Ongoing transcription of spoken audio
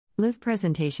Live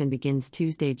presentation begins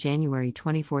Tuesday, January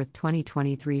 24,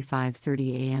 2023,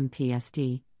 5:30 a.m.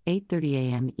 PST, 8:30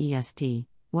 a.m. EST,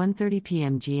 1:30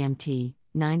 p.m. GMT,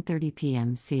 9:30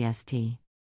 p.m. CST.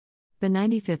 The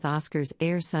 95th Oscars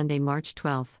air Sunday, March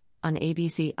 12. On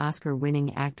ABC.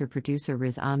 Oscar-winning actor-producer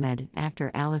Riz Ahmed and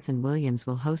actor Allison Williams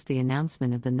will host the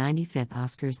announcement of the 95th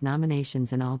Oscars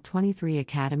nominations in all 23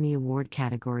 Academy Award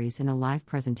categories in a live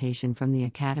presentation from the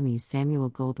Academy's Samuel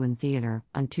Goldwyn Theater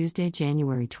on Tuesday,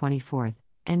 January 24,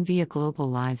 and via global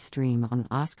live stream on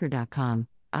Oscar.com,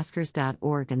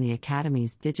 Oscars.org, and the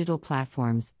Academy's digital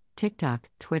platforms, TikTok,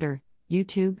 Twitter,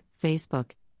 YouTube,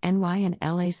 Facebook, NY and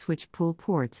LA switch-pool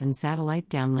ports and satellite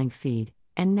downlink feed,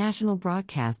 and national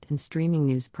broadcast and streaming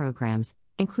news programs,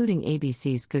 including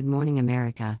ABC's Good Morning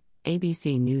America,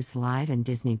 ABC News Live, and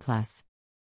Disney+.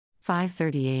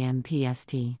 5:30 a.m.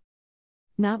 PST.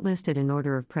 Not listed in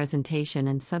order of presentation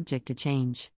and subject to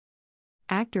change.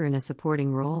 Actor in a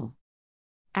supporting role.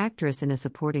 Actress in a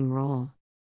supporting role.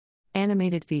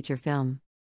 Animated feature film.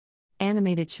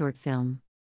 Animated short film.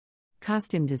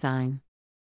 Costume design.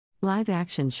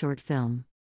 Live-action short film.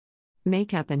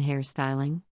 Makeup and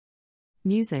hairstyling.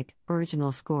 Music,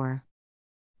 original score.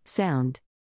 Sound.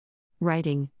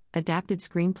 Writing, adapted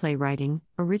screenplay. Writing,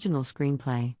 original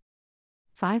screenplay.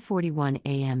 5:41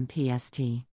 a.m.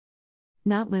 PST.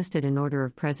 Not listed in order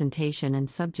of presentation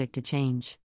and subject to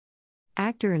change.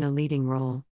 Actor in a leading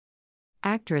role.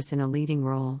 Actress in a leading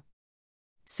role.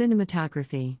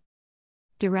 Cinematography.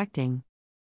 Directing.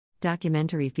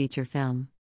 Documentary feature film.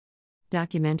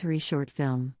 Documentary short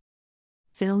film.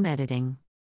 Film editing.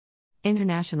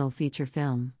 International feature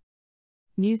film.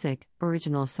 Music,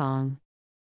 original song.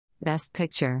 Best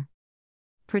Picture.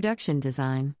 Production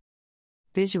design.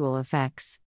 Visual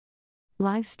effects.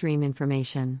 Live stream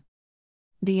information.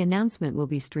 The announcement will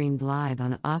be streamed live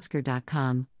on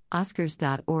Oscar.com,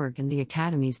 Oscars.org, and the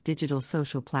Academy's digital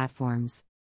social platforms.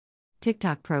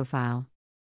 TikTok profile.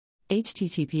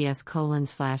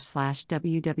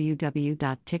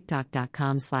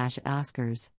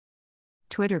 https://www.tiktok.com/Oscars.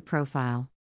 Twitter profile.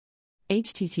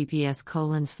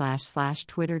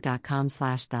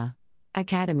 https://twitter.com/the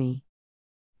Academy.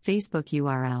 Facebook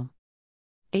URL.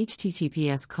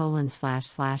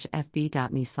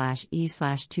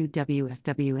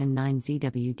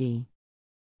 https://fb.me/e/2wfwn9zwd.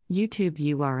 YouTube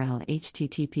URL.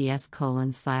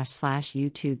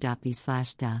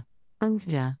 https://youtube.b/da.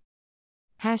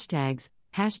 Hashtags,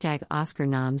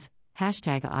 #OscarNoms,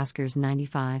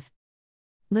 #Oscars95.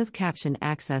 Live caption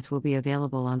access will be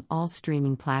available on all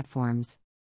streaming platforms.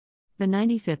 The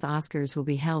 95th Oscars will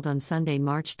be held on Sunday,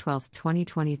 March 12,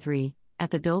 2023,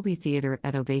 at the Dolby Theater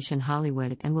at Ovation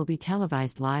Hollywood and will be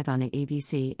televised live on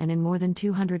ABC and in more than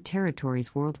 200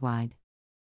 territories worldwide.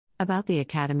 About the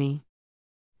Academy.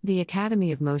 The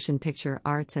Academy of Motion Picture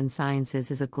Arts and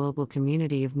Sciences is a global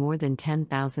community of more than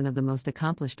 10,000 of the most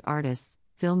accomplished artists,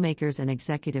 filmmakers, and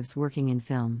executives working in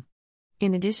film.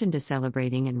 In addition to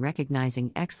celebrating and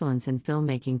recognizing excellence in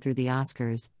filmmaking through the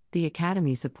Oscars, the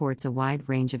Academy supports a wide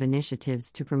range of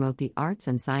initiatives to promote the arts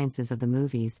and sciences of the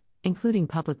movies, including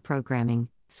public programming,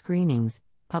 screenings,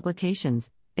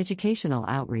 publications, educational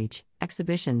outreach,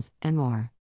 exhibitions, and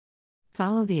more.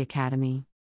 Follow the Academy.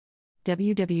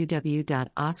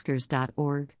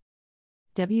 www.oscars.org.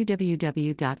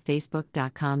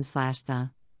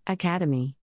 www.facebook.com/the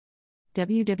Academy.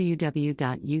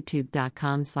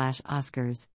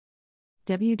 www.youtube.com/Oscars.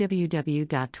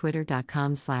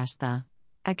 www.twitter.com/the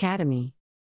Academy.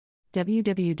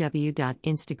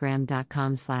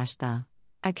 www.instagram.com/the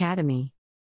Academy.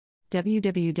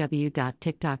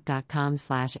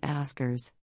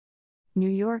 www.tiktok.com/Oscars. New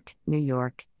York, New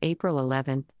York, April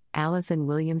 11. Allison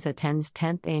Williams attends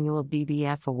 10th Annual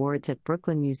DVF Awards at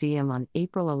Brooklyn Museum on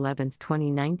April 11,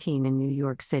 2019 in New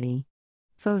York City.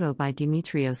 Photo by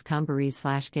Dimitrios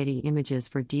Kambaris / Getty Images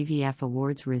for DVF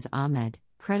Awards. Riz Ahmed,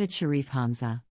 credit Sharif Hamza.